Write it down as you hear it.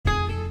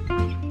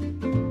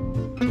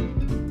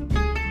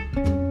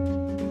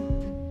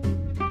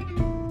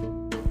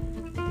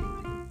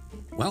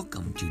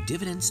Welcome to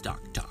Dividend Stock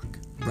Talk,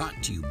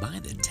 brought to you by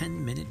the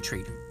 10-Minute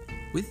Trader,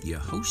 with your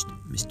host,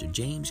 Mr.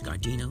 James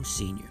Gardino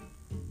Sr.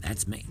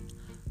 That's me.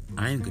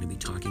 I'm going to be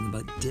talking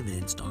about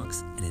dividend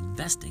stocks and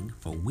investing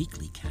for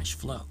weekly cash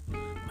flow.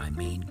 My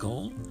main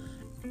goal,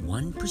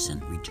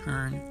 1%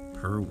 return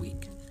per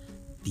week.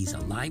 These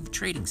are live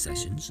trading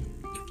sessions.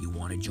 If you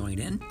want to join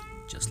in,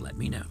 just let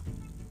me know.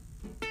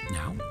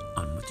 Now,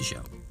 on with the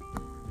show.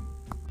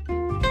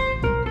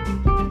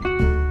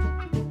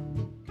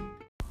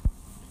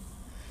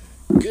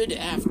 Good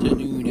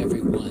afternoon,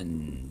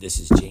 everyone. This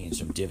is James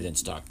from Dividend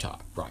Stock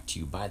Talk, brought to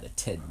you by the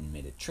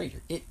 10-Minute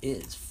Trader. It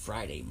is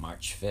Friday,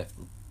 March 5th.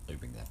 Let me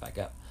bring that back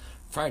up.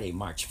 Friday,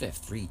 March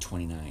 5th,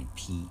 3:29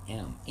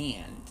 p.m.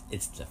 And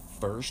it's the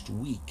first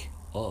week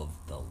of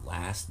the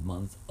last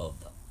month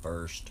of the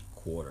first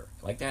quarter.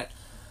 Like that?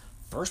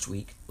 First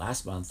week,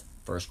 last month,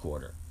 first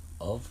quarter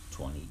of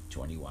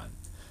 2021.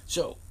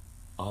 So,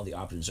 all the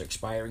options are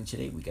expiring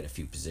today. We got a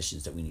few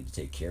positions that we need to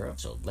take care of.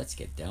 So let's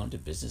get down to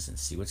business and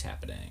see what's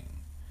happening.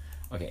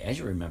 Okay, as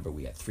you remember,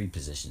 we have 3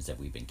 positions that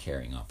we've been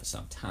carrying on for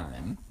some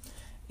time.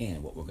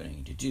 And what we're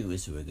going to do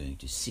is we're going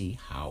to see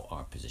how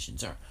our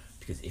positions are.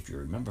 Because if you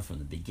remember from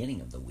the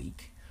beginning of the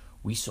week,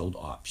 we sold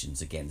options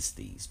against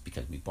these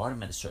because we bought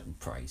them at a certain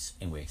price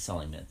and we're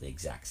selling them at the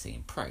exact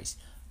same price.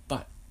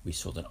 But we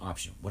sold an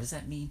option. What does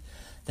that mean?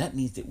 That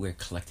means that we're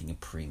collecting a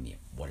premium.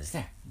 What is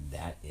that?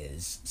 That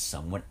is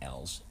someone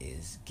else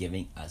is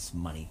giving us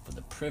money for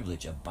the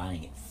privilege of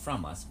buying it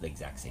from us at the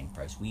exact same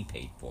price we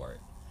paid for it.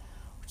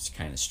 Which is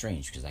kind of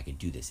strange because I could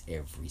do this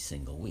every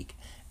single week.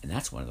 And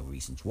that's one of the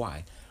reasons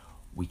why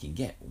we can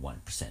get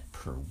 1%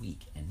 per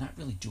week and not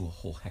really do a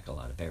whole heck of a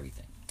lot of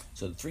everything.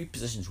 So the 3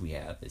 positions we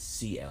have is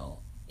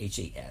CL,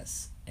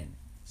 HAS, and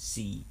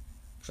QCOM.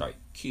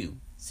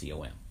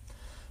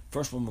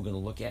 First one we're going to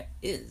look at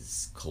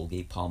is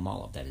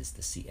Colgate-Palmolive. That is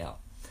the CL.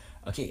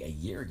 Okay, a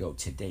year ago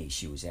today,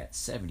 she was at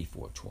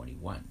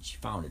 74.21. She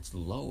found its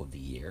low of the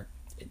year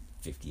at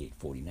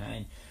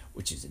 58.49,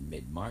 which is in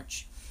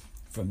mid-March.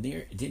 From there,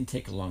 it didn't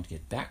take her long to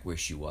get back where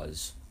she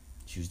was.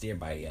 She was there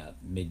by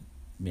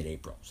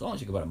mid-April. So it only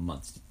took about a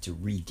month to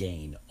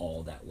regain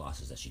all that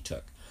losses that she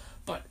took.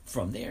 But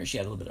from there, she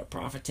had a little bit of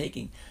profit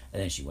taking, and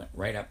then she went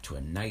right up to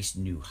a nice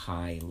new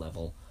high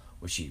level,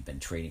 which she'd been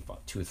trading for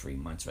about 2 or 3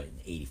 months, right in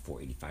the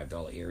 $84,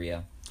 $85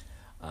 area.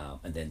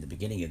 And then the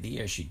beginning of the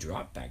year, she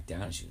dropped back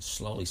down. She was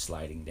slowly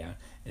sliding down.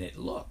 And it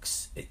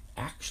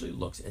actually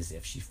looks as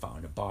if she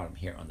found a bottom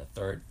here on the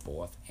 3rd,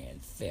 4th,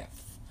 and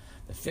 5th.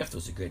 The 5th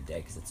was a good day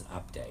because it's an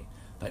up day.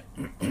 But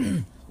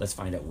let's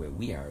find out where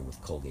we are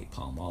with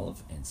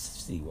Colgate-Palmolive and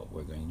see what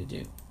we're going to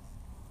do.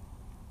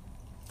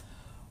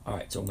 All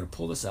right, so I'm going to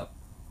pull this up.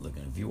 We're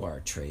going to view our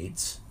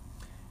trades.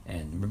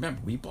 And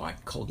remember, we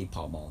bought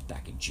Colgate-Palmolive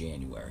back in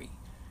January.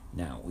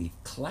 Now,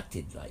 we've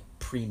collected like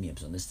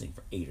premiums on this thing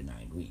for 8 or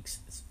 9 weeks.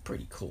 It's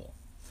pretty cool.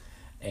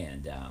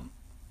 And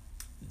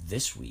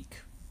this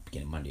week,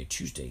 beginning Monday or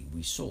Tuesday,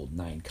 we sold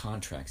 9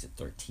 contracts at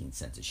 13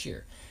 cents a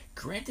share.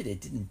 Granted, it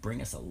didn't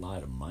bring us a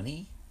lot of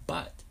money,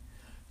 but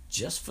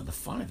just for the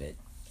fun of it,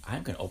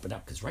 I'm going to open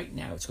up because right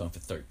now it's going for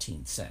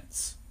 13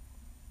 cents.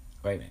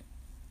 Wait a minute.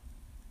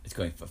 It's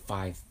going for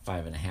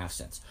 5.5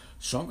 cents.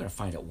 So I'm going to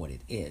find out what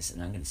it is,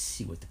 and I'm going to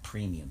see what the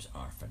premiums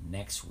are for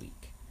next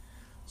week.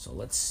 So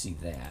let's see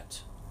that.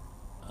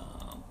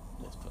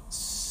 Let's put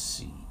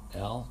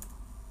CL.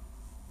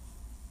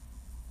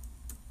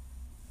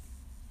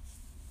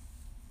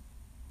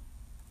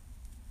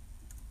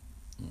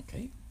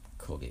 Okay,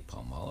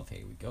 Colgate-Palmolive.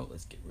 Here we go.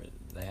 Let's get rid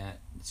of that.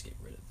 Let's get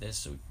rid of this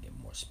so we can get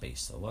more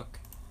space to look.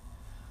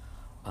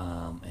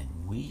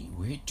 And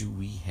where do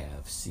we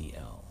have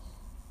CL?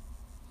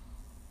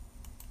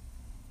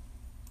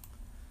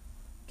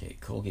 Okay,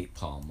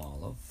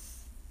 Colgate-Palmolive.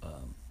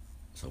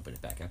 Let's open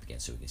it back up again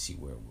so we can see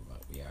where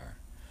we are.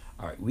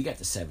 All right, we got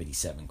the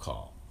 77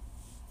 call.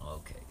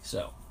 Okay,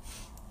 so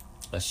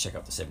let's check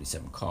out the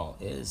 77 call.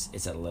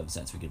 It's at 11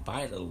 cents. We could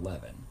buy it at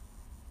 11.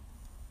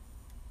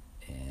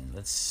 And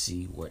let's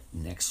see what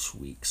next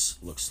week's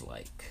looks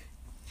like.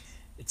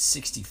 It's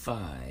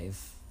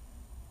 65.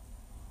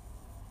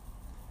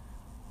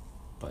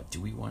 But do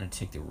we want to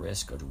take the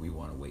risk or do we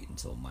want to wait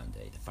until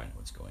Monday to find out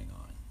what's going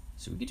on?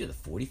 So we could do the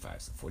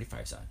 45s. The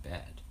 45s aren't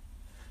bad.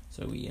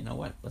 So you know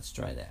what? Let's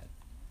try that.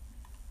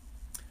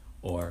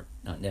 Or,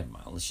 no, never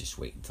mind. Let's just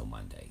wait until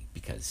Monday.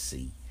 Because,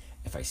 see,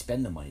 if I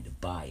spend the money to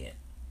buy it,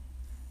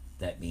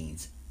 that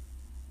means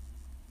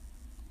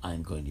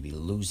I'm going to be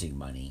losing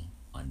money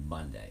on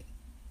Monday.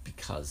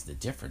 Because the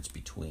difference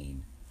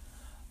between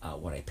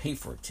what I pay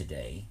for it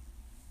today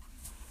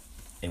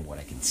and what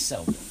I can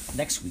sell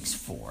next week's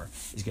for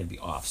is going to be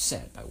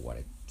offset by what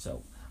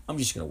so I'm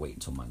just going to wait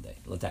until Monday.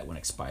 Let that one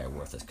expire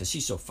worthless because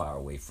she's so far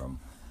away from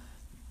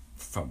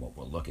what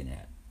we're looking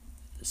at.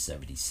 The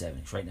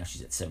 77. Right now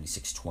she's at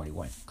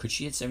 76.21. Could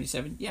she hit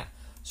 77? Yeah.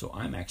 So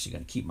I'm actually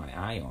going to keep my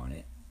eye on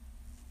it.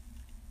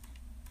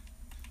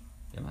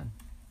 Come on.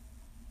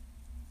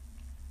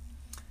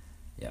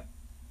 Yep.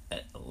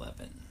 At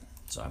 11.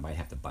 So I might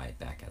have to buy it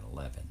back at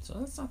 11. So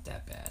that's not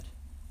that bad.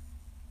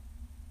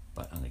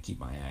 but I'm going to keep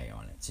my eye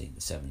on it. See,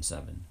 the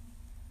 7.7.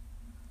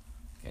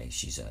 Okay,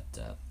 she's at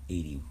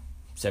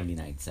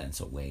 79 cents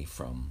away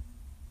from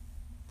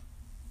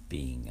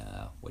being,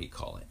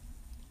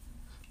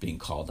 being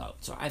called out.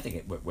 So I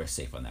think we're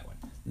safe on that one.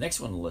 The next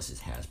one on the list is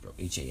Hasbro,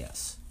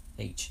 H-A-S.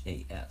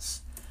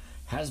 H-A-S.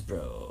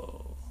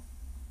 Hasbro.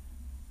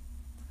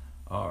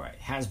 All right,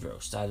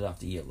 Hasbro started off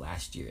the year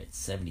last year at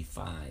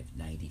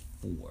 $75.94.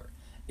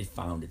 It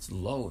found its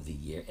low of the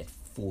year at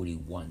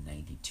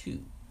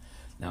 $41.92.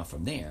 Now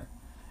from there,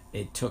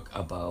 it took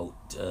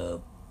about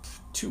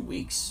 2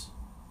 weeks,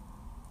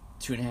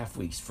 2.5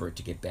 weeks for it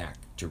to get back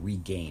to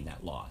regain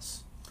that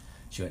loss.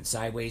 She went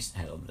sideways,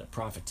 had a little bit of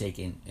profit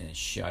taken, and it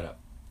shot up.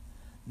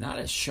 Not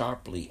as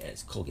sharply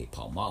as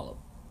Colgate-Palmolive,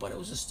 but it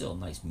was still a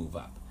nice move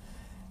up.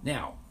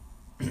 Now,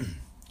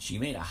 she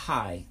made a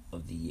high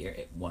of the year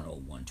at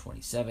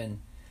 101.27.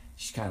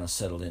 She's kind of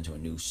settled into a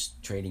new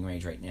trading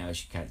range right now.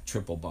 She kind of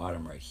triple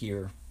bottom right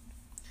here.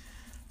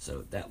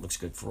 So that looks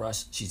good for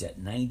us. She's at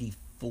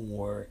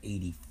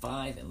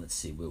 94.85, and let's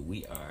see where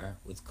we are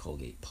with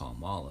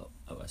Colgate-Palmolive.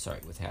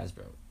 With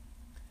Hasbro.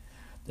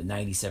 The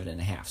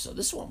 97.5. So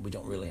this one we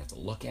don't really have to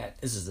look at.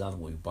 This is another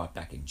one we bought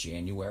back in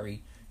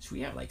January. So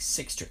we have like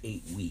 6 to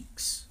 8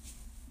 weeks,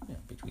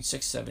 between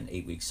 6, 7,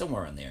 8 weeks,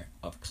 somewhere on there,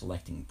 of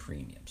collecting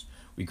premiums.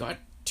 We got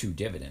 2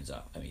 dividends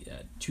up.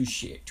 Two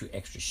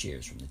extra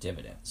shares from the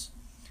dividends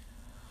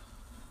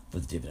for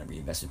the dividend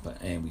reinvestment plan,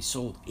 and we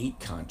sold 8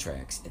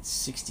 contracts at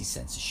 60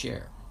 cents a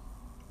share,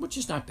 which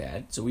is not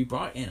bad. So we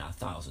brought in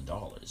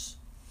 $1,000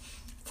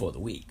 for the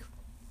week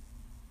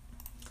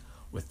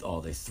with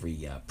all the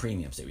 3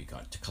 premiums that we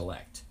got to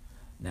collect.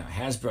 Now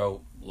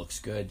Hasbro looks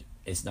good.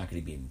 It's not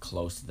going to be even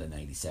close to the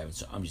 97,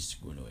 so I'm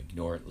just going to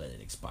ignore it, let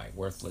it expire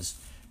worthless.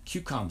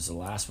 QCOM is the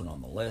last one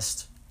on the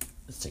list.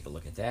 Let's take a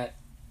look at that.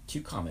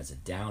 QCOM has a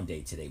down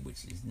day today,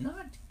 which is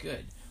not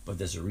good, but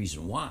there's a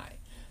reason why.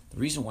 The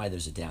reason why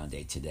there's a down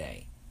day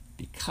today,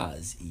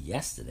 because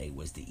yesterday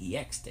was the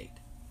EX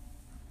date.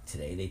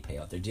 Today they pay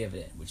out their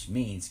dividend, which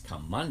means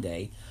come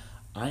Monday,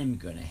 I'm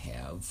going to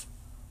have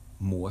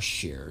more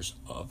shares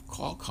of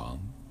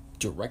Qualcomm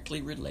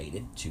directly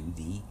related to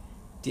the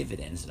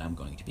dividends that I'm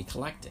going to be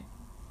collecting.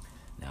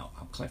 Now,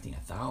 I'm collecting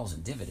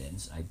 1,000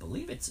 dividends. I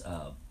believe it's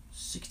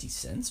 60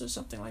 cents or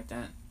something like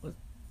that. Let's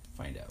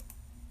find out.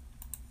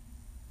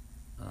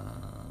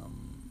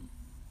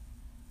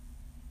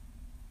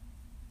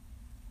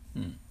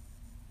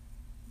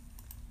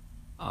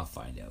 I'll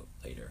find out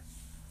later.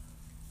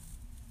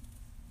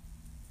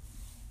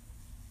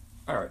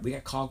 All right, we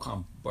got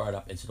Qualcomm brought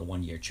up into the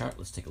 1-year chart.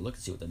 Let's take a look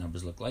and see what the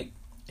numbers look like.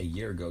 A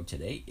year ago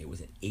today, it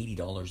was at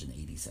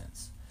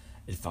 $80.80.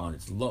 It found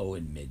its low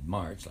in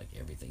mid-March, like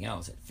everything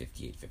else, at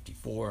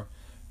 $58.54.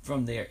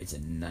 From there, it's a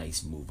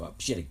nice move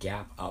up. She had a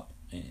gap up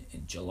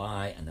in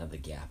July, another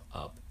gap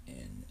up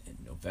in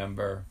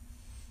November,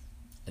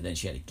 and then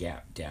she had a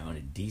gap down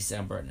in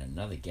December and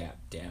another gap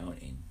down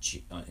in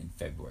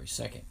February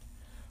 2nd.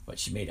 But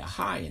she made a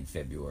high in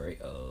February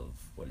of,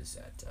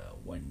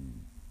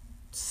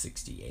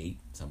 168,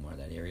 somewhere in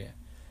that area.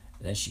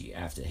 And then she,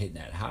 after hitting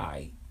that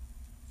high,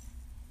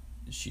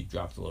 she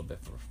dropped a little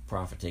bit for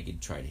profit taking,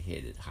 tried to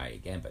hit it high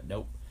again, but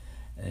nope.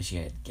 And then she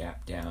had a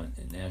gap down,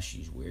 and now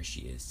she's where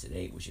she is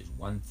today, which is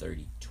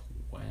 130.12.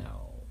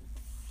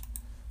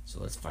 So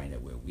let's find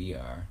out where we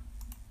are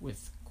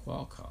with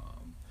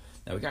Qualcomm.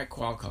 Now we got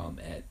Qualcomm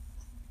at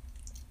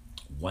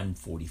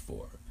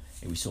 144,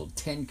 and we sold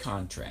 10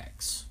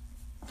 contracts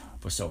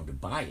for someone to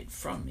buy it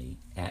from me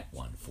at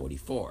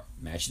 144.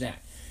 Imagine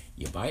that.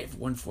 You buy it for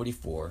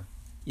 144,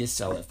 you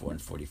sell it for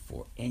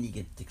 144, and you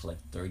get to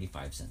collect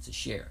 35 cents a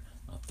share.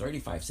 Now,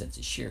 35 cents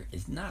a share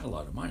is not a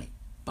lot of money,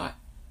 but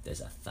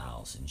there's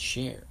 1,000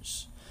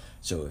 shares.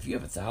 So if you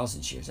have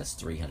 1,000 shares, that's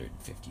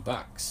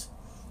 $350.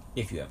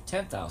 If you have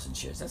 10,000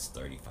 shares, that's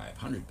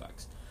 $3,500.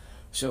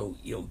 So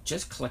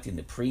just collecting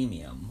the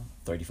premium,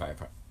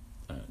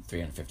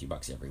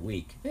 $350 every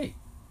week. Hey,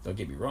 don't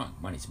get me wrong,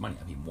 money's money.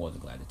 I'd be more than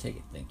glad to take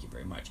it. Thank you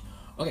very much.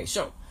 Okay,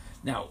 so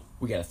now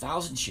we got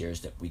 1,000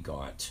 shares that we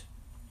got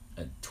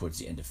towards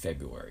the end of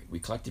February. We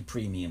collected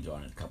premiums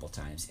on it a couple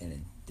times,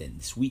 and then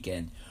this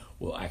weekend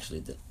we'll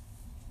actually,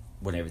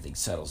 when everything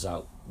settles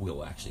out,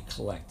 we'll actually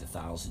collect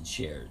 1,000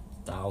 shares,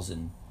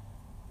 1,000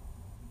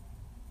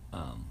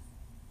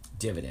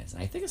 dividends.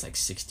 And I think it's like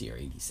 60 or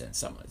 80 cents.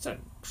 Something. It's a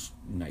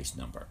nice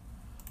number.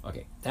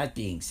 Okay, that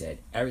being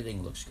said,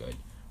 everything looks good.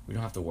 We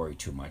don't have to worry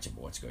too much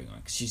about what's going on,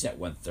 because she's at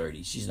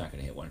 130. She's not going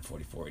to hit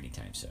 144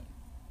 anytime soon.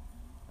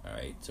 All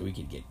right, so we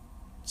can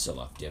sell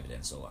off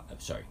dividends a lot.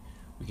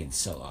 We can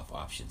sell off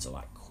options a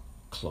lot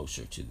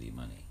closer to the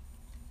money.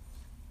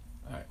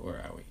 All right, where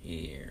are we?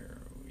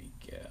 Here we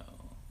go.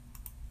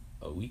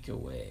 A week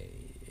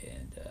away,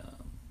 and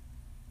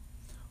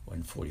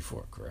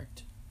 144,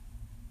 correct?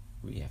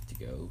 We have to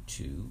go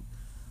to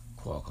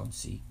Qualcomm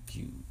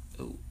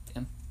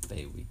CQOM.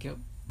 There we go.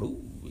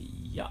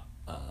 Booyah.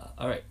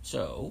 All right,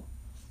 so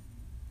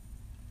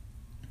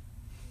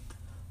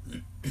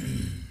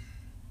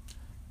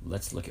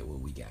let's look at what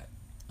we got.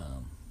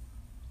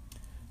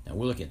 Now Now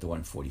we're looking at the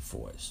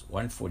 144s.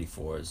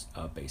 144s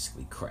are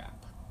basically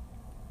crap.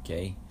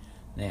 Okay?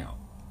 Now,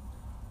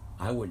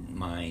 I wouldn't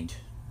mind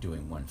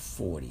doing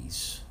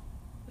 140s.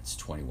 That's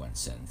 21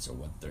 cents or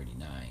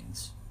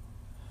 139s.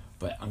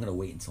 But I'm going to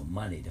wait until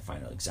Monday to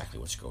find out exactly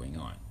what's going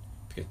on.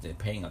 Because they're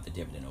paying out the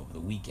dividend over the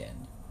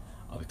weekend.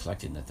 I'll be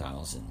collecting the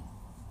 1,000,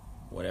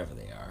 whatever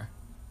they are.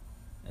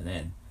 And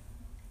then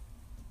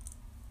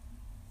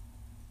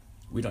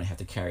we don't have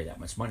to carry that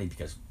much money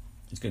because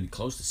it's going to be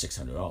close to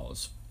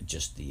 $600,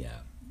 just the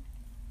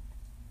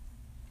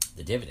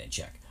dividend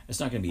check. It's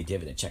not going to be a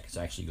dividend check. It's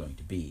actually going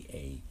to be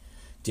a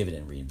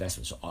dividend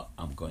reinvestment. So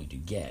I'm going to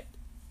get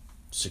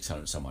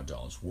 $600 some odd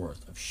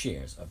worth of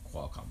shares of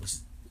Qualcomm, which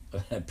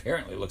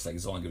apparently looks like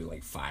it's only going to be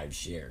like 5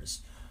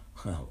 shares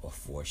or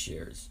 4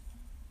 shares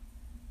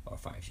or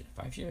 5 shares.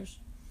 5 shares?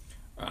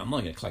 I'm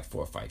only going to collect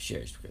 4 or 5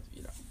 shares because,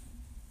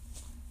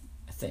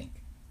 I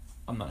think.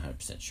 I'm not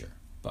 100% sure,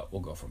 but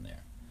we'll go from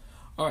there.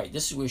 All right,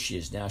 this is where she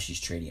is now. She's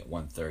trading at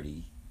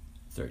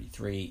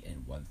 130.33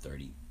 and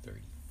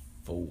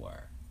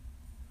 130.34.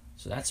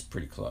 So that's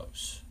pretty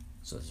close.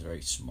 So it's a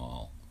very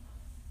small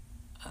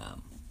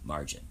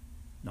margin.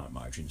 Not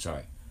margin,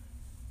 sorry.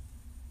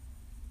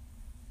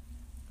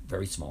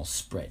 Very small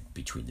spread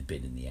between the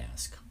bid and the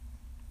ask.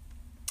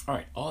 All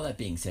right, all that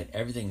being said,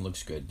 everything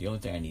looks good. The only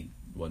thing I need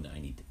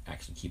to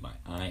actually keep my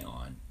eye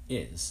on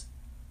is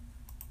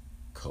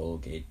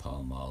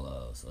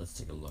Colgate-Palmolive. So let's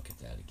take a look at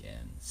that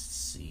again.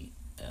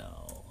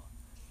 CL.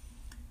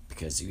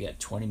 Because we had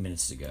 20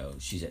 minutes to go.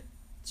 She's at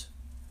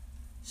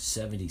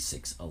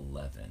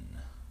 76.11.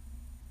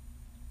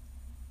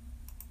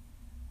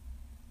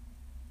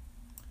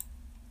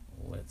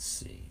 Let's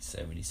see.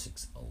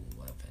 76.11.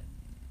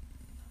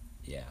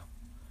 Yeah.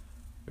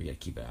 We got to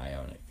keep an eye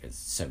on it because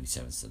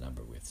 77 is the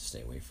number we have to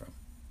stay away from.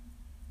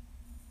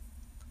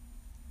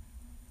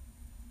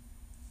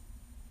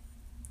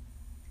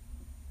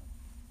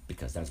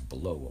 Because that's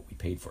below what we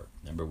paid for it.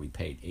 Remember, we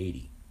paid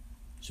 80,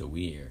 so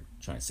we are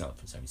trying to sell it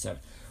for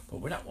 77. But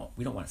we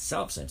don't want to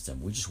sell it for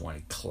 77. We just want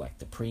to collect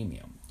the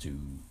premium to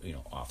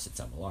offset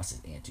some of the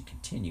losses and to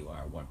continue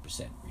our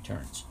 1%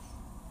 returns.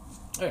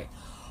 All right.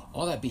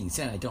 All that being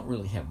said, I don't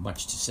really have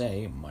much to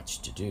say,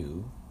 much to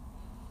do.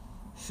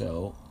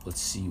 So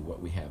let's see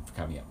what we have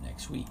coming up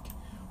next week,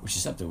 which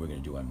is something we're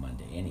going to do on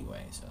Monday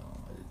anyway. So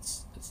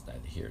it's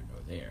neither here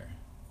nor there.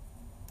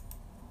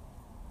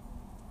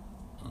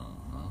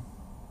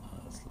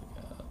 Let's look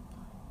up.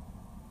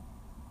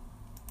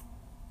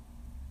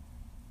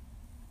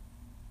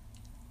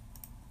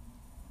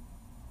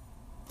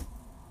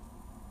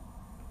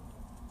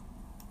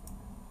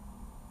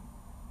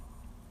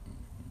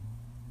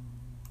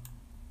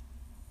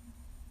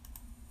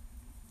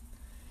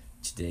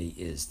 Today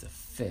is the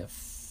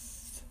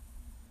 5th,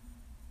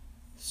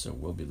 so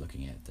we'll be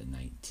looking at the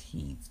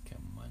 19th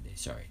come Monday.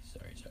 Sorry.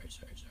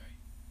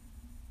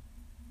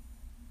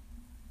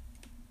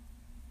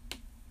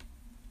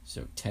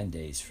 So 10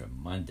 days from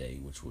Monday,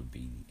 which would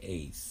be the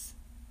 8th,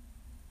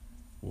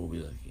 we'll be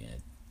looking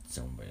at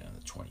somewhere on the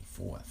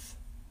 24th.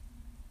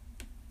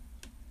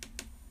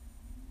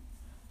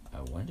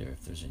 I wonder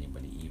if there's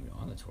anybody even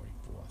on the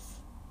 24th.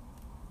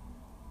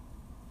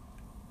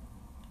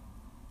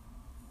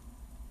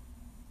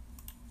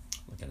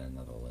 Look at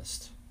another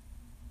list.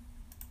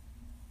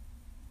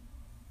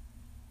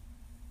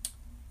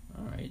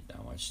 All right,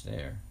 not much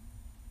there.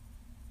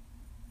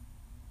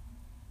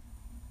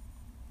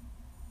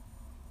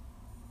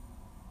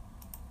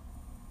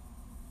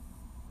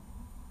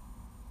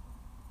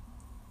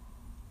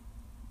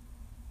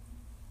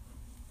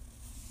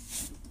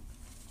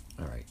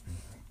 All right,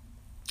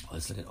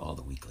 let's look at all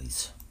the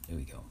weeklies. Here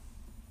we go.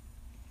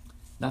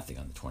 Nothing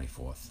on the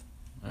 24th.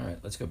 All right,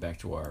 let's go back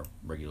to our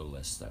regular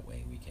list. That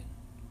way we can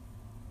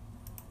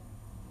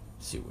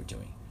see what we're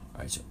doing.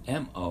 All right, so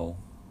MO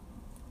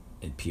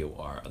and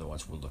POR are the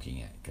ones we're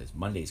looking at because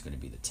Monday is going to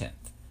be the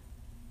 10th.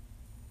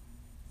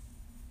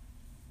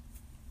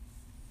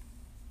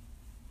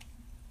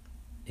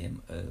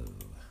 MO.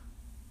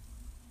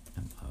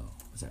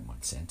 Was that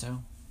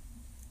Monsanto?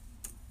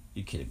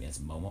 You kidding me? That's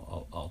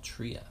Momo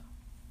Altria.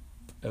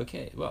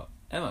 Okay, well,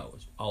 MO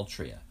was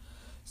Altria.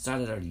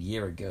 Started out a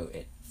year ago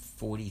at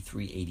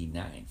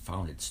 43.89.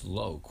 Found its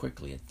low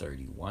quickly at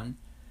 31,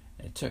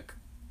 and it took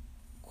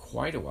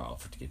quite a while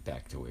for it to get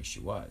back to where she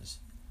was.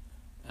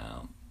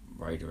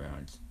 Right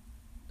around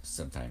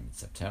sometime in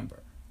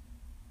September.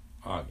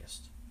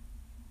 August,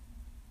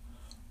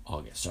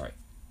 sorry.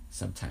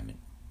 Sometime in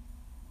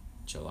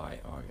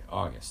July,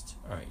 August.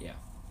 All right, yeah.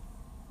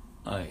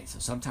 Okay, so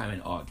sometime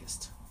in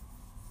August,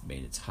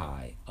 made its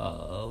high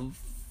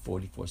of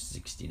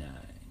 44.69.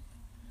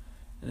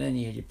 And then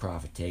you had your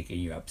profit taking,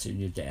 your ups and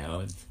your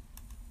downs.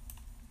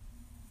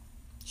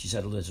 She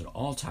settled at an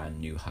all-time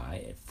new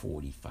high at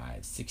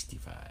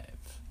 45.65.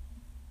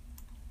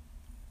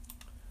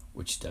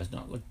 Which does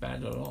not look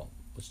bad at all.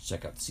 Let's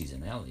check out the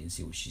seasonality and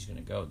see where she's going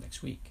to go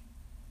next week.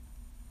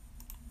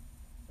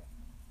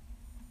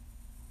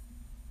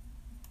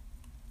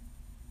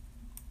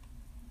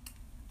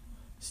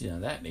 See, now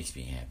that makes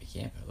me happy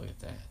camper. Look at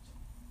that.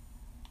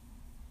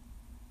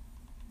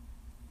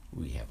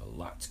 We have a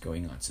lot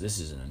going on. So this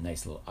is in a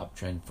nice little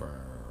uptrend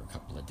for a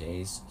couple of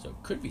days. So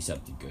it could be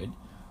something good.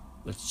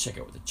 Let's check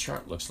out what the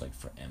chart looks like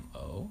for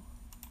MO.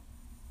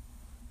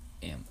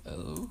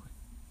 MO.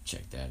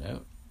 Check that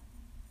out.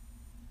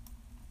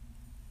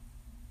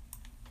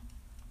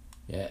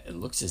 Yeah, it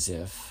looks as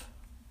if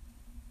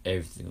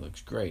everything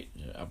looks great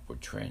in an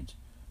upward trend,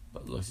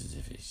 but it looks as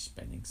if it's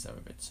spending some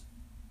of its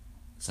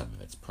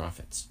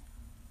profits.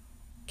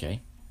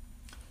 Okay?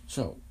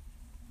 So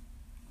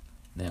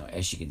now,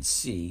 as you can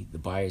see, the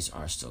buyers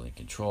are still in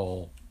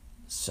control,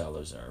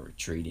 sellers are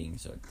retreating,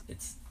 so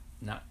it's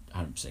not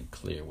 100%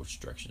 clear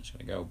which direction it's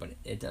going to go, but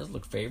it does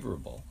look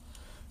favorable.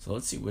 So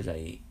let's see what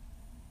a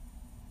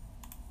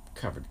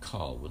covered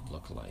call would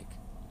look like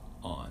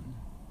on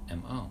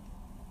MO.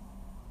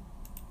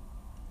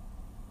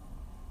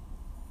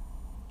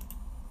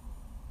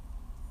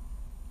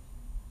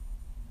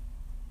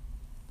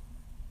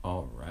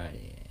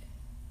 Alrighty,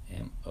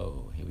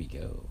 MO, here we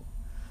go.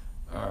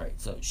 Alright,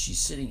 so she's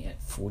sitting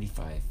at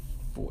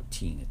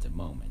 45.14 at the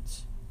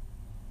moment.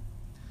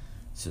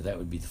 So that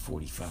would be the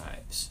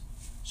 45s.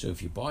 So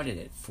if you bought it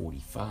at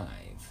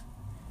 45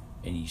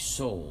 and you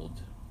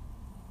sold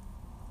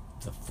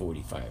the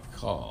 45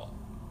 call,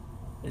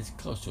 it's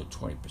close to a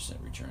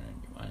 20% return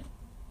on your money.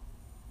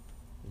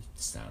 It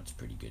sounds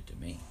pretty good to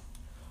me.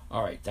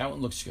 Alright, that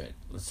one looks good.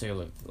 Let's take a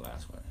look at the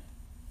last one.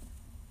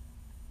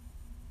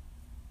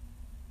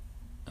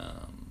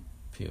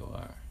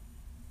 POR.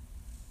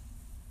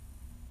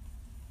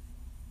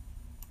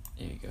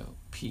 There you go,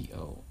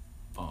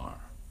 POR.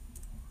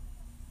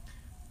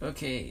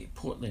 Okay,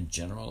 Portland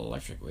General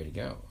Electric, way to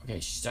go. Okay,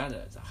 she started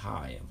at the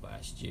high of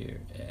last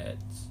year at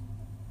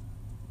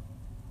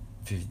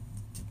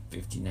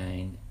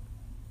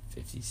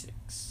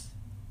 59.56.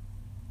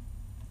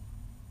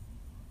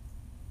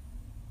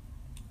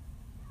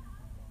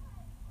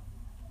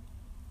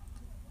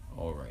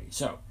 Alrighty,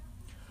 so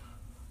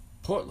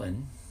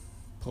Portland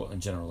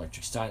General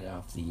Electric started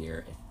off the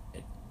year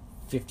at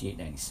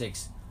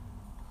 58.96.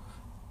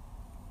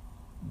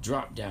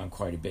 Dropped down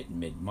quite a bit in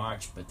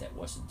mid-March, but that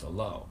wasn't the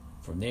low.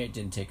 From there, it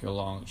didn't take her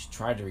long. She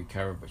tried to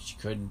recover, but she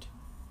couldn't.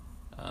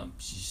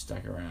 She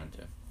stuck around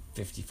to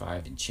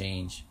 55 and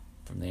change.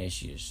 From there,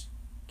 she just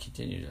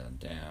continued on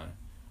down.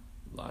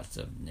 Lots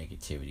of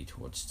negativity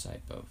towards the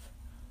type of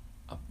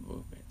up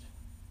movement.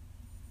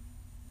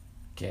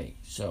 Okay,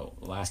 so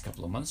the last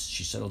couple of months,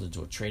 she settled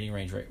into a trading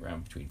range right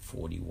around between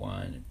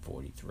 41 and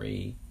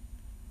 43.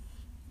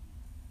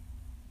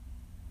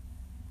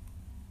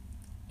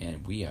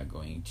 And we are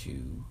going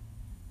to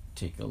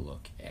take a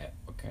look at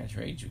what kind of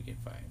trades we can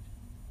find.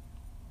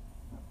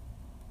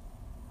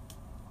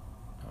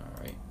 All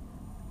right.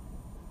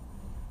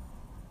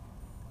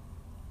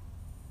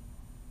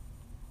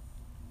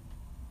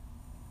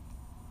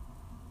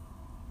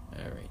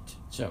 All right.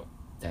 So,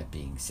 that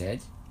being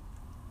said,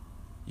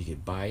 you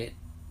could buy it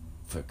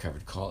for a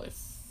covered call at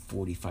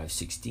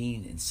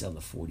 45.16 and sell the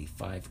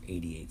 45 for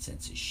 88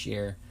 cents a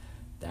share.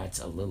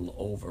 That's a little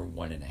over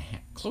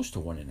close to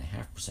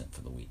 1.5%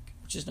 for the week,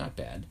 which is not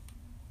bad.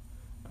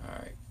 All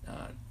right,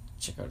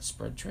 check out a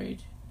spread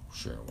trade.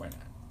 Sure, why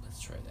not? Let's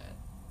try that.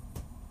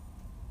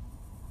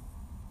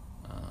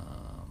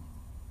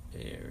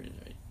 There it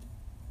is,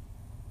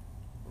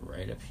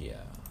 right up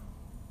here.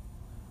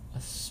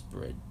 A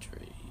spread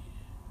trade.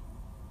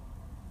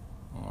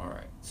 All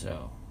right,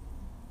 so.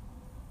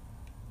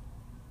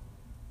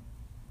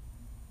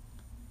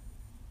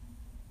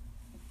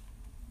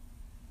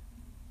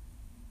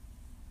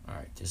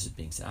 Alright, this is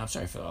being said. I'm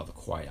sorry for all the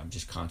quiet. I'm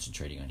just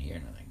concentrating on here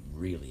and I'm like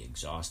really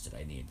exhausted.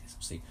 I need to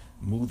sleep.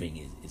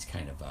 Moving is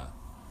kind of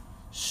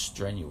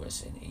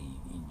strenuous and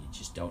you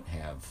just don't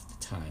have the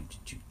time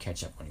to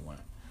catch up when you want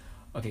it.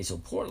 Okay, so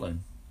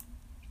Portland,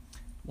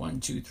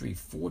 1, 2, 3,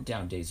 4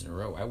 down days in a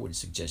row. I wouldn't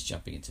suggest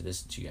jumping into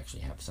this until you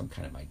actually have some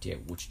kind of idea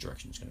which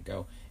direction it's going to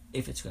go,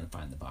 if it's going to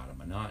find the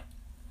bottom or not.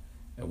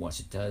 And once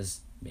it does,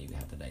 maybe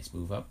have a nice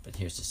move up. But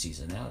here's the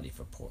seasonality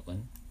for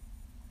Portland.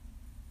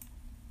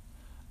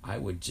 I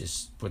would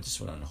just put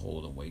this one on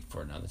hold and wait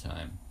for another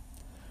time.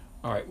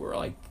 All right, we're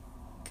like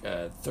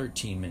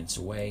 13 minutes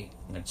away.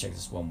 I'm going to check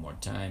this one more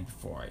time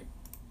before I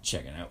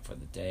check it out for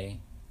the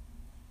day.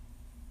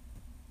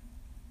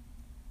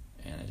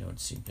 And I don't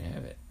seem to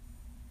have it.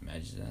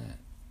 Imagine that.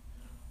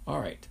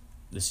 All right,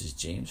 this is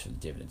James from the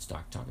Dividend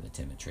Stock Talk of the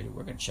 10-Minute Trader.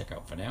 We're going to check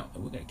out for now,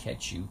 and we're going to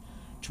catch you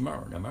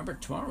tomorrow. Now, remember,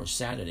 tomorrow is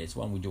Saturday. It's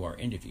when we do our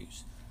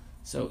interviews.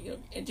 So,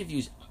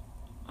 interviews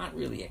aren't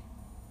really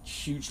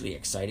hugely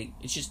exciting.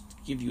 It's just to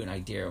give you an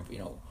idea of,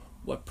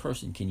 what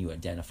person can you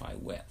identify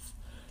with.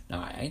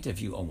 Now, I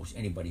interview almost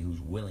anybody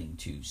who's willing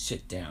to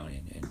sit down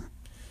and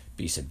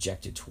be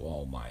subjected to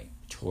all my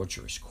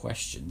torturous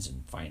questions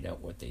and find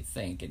out what they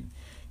think and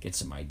get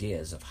some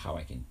ideas of how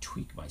I can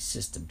tweak my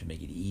system to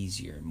make it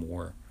easier and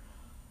more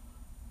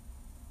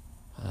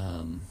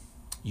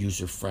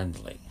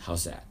user-friendly.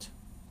 How's that?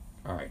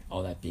 All right,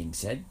 all that being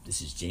said,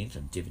 this is James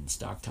from Dividend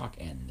Stock Talk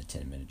and the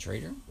 10-Minute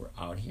Trader. We're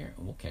out here,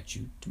 and we'll catch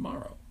you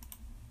tomorrow.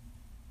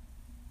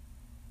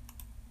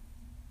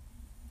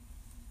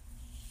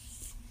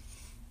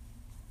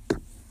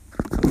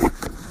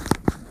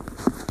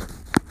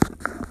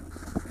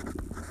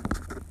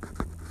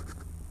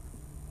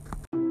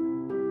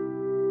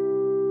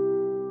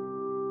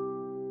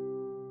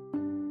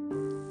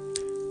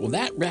 Well,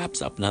 that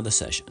wraps up another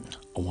session.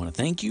 I want to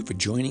thank you for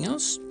joining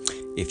us.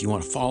 If you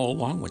want to follow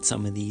along with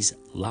some of these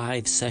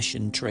live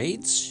session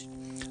trades,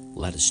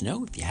 let us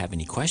know. If you have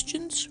any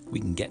questions, we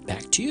can get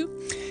back to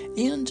you.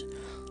 And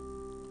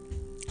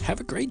have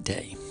a great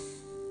day.